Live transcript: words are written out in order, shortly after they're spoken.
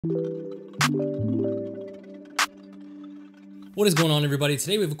What is going on, everybody?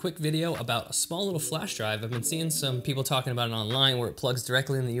 Today we have a quick video about a small little flash drive. I've been seeing some people talking about it online where it plugs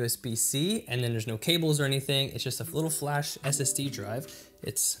directly in the USB-C and then there's no cables or anything. It's just a little flash SSD drive.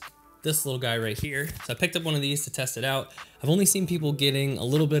 It's this little guy right here. So I picked up one of these to test it out. I've only seen people getting a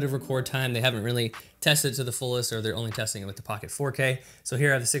little bit of record time. They haven't really tested it to the fullest, or they're only testing it with the Pocket 4K. So here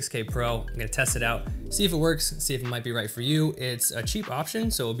I have the 6K Pro. I'm gonna test it out, see if it works, see if it might be right for you. It's a cheap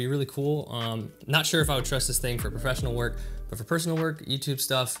option, so it'll be really cool. Not sure if I would trust this thing for professional work, but for personal work, YouTube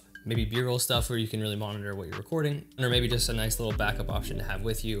stuff, maybe B-roll stuff where you can really monitor what you're recording, or maybe just a nice little backup option to have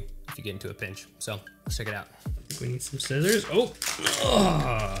with you if you get into a pinch. So let's check it out. We need some scissors. So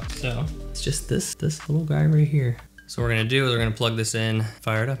it's just this little guy right here. So what we're gonna do is we're gonna plug this in,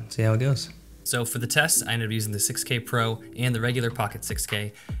 fire it up, and see how it goes. So for the test, I ended up using the 6K Pro and the regular Pocket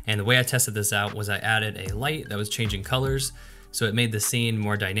 6K. And the way I tested this out was I added a light that was changing colors. So it made the scene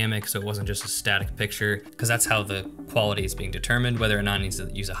more dynamic, so it wasn't just a static picture, because that's how the quality is being determined, whether or not it needs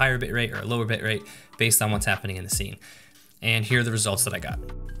to use a higher bit rate or a lower bit rate based on what's happening in the scene. And here are the results that I got.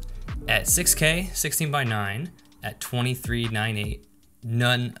 At 6K, 16:9, at 23:98,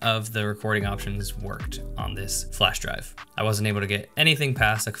 none of the recording options worked on this flash drive. I wasn't able to get anything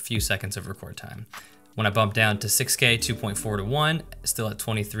past a few seconds of record time. When I bumped down to 6K 2.4:1, still at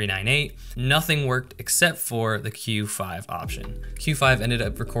 23:98, nothing worked except for the Q5 option. Q5 ended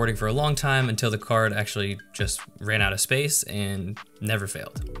up recording for a long time until the card actually just ran out of space and never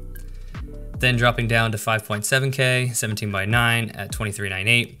failed. Then dropping down to 5.7K, 17:9 at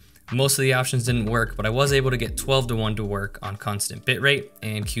 23:98. Most of the options didn't work, but I was able to get 12:1 to work on constant bitrate,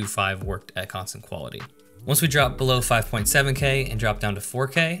 and Q5 worked at constant quality. Once we dropped below 5.7K and dropped down to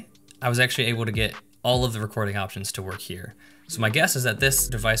 4K, I was actually able to get all of the recording options to work here. So my guess is that this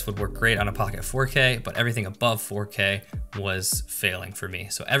device would work great on a Pocket 4K, but everything above 4K was failing for me.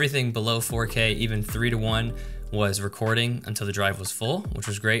 So everything below 4K, even 3:1, was recording until the drive was full, which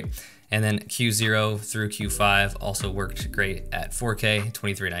was great. And then Q0 through Q5 also worked great at 4K,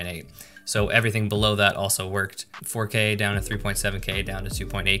 23:98. So everything below that also worked. 4K down to 3.7K, down to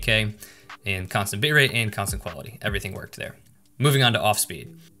 2.8K, and constant bitrate and constant quality. Everything worked there. Moving on to off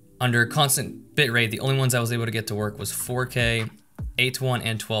speed. Under constant bitrate, the only ones I was able to get to work was 4K, 8:1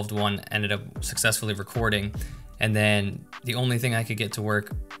 and 12:1 ended up successfully recording. And then the only thing I could get to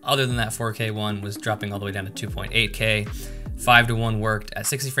work other than that 4K one was dropping all the way down to 2.8K. 5:1 worked at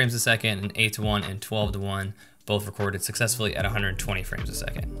 60 frames a second, and 8:1 and 12:1 both recorded successfully at 120 frames a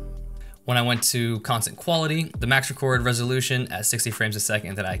second. When I went to constant quality, the max record resolution at 60 frames a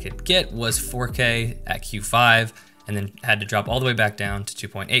second that I could get was 4K at Q5, and then had to drop all the way back down to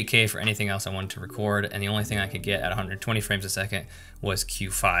 2.8K for anything else I wanted to record, and the only thing I could get at 120 frames a second was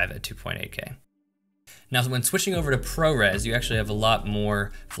Q5 at 2.8K. Now, when switching over to ProRes, you actually have a lot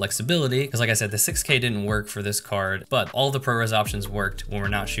more flexibility, because like I said, the 6K didn't work for this card, but all the ProRes options worked when we're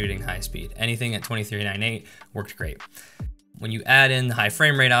not shooting high speed. Anything at 23:98 worked great. When you add in the high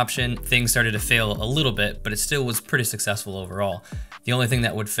frame rate option, things started to fail a little bit, but it still was pretty successful overall. The only thing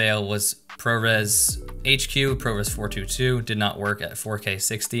that would fail was ProRes HQ, ProRes 422 did not work at 4K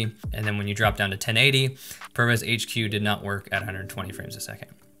 60. And then when you drop down to 1080, ProRes HQ did not work at 120 frames a second.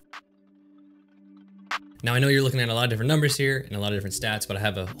 Now I know you're looking at a lot of different numbers here and a lot of different stats, but I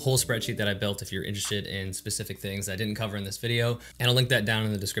have a whole spreadsheet that I built if you're interested in specific things I didn't cover in this video, and I'll link that down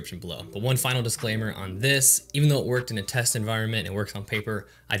in the description below. But one final disclaimer on this, even though it worked in a test environment and it works on paper,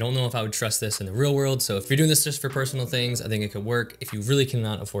 I don't know if I would trust this in the real world. So if you're doing this just for personal things, I think it could work. If you really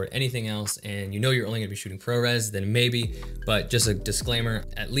cannot afford anything else and you know you're only gonna be shooting ProRes, then maybe, but just a disclaimer,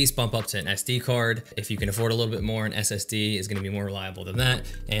 at least bump up to an SD card. If you can afford a little bit more, an SSD is gonna be more reliable than that.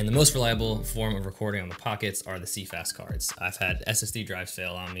 And the most reliable form of recording on the Pockets are the CFast cards. I've had SSD drives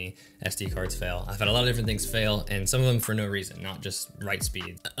fail on me, SD cards fail. I've had a lot of different things fail, and some of them for no reason, not just write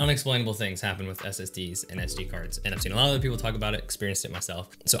speed. Unexplainable things happen with SSDs and SD cards, and I've seen a lot of other people talk about it, experienced it myself.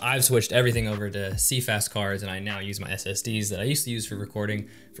 So I've switched everything over to CFast cards, and I now use my SSDs that I used to use for recording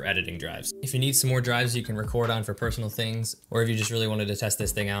for editing drives. If you need some more drives you can record on for personal things, or if you just really wanted to test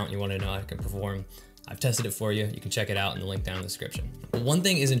this thing out and you want to know how it can perform, I've tested it for you. You can check it out in the link down in the description. But one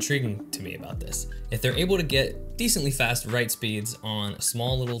thing is intriguing to me about this. If they're able to get decently fast write speeds on a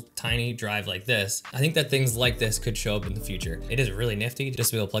small little tiny drive like this, I think that things like this could show up in the future. It is really nifty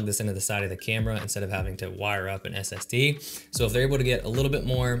just to be able to plug this into the side of the camera instead of having to wire up an SSD. So if they're able to get a little bit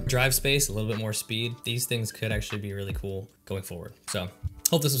more drive space, a little bit more speed, these things could actually be really cool going forward. So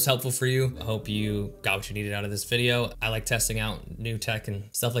hope this was helpful for you. I hope you got what you needed out of this video. I like testing out new tech and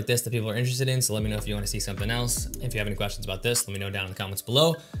stuff like this that people are interested in, so let me know if you want to see something else. If you have any questions about this, let me know down in the comments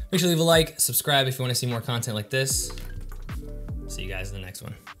below. Make sure to leave a like, subscribe if you want to see more content like this. See you guys in the next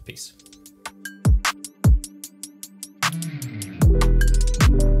one. Peace.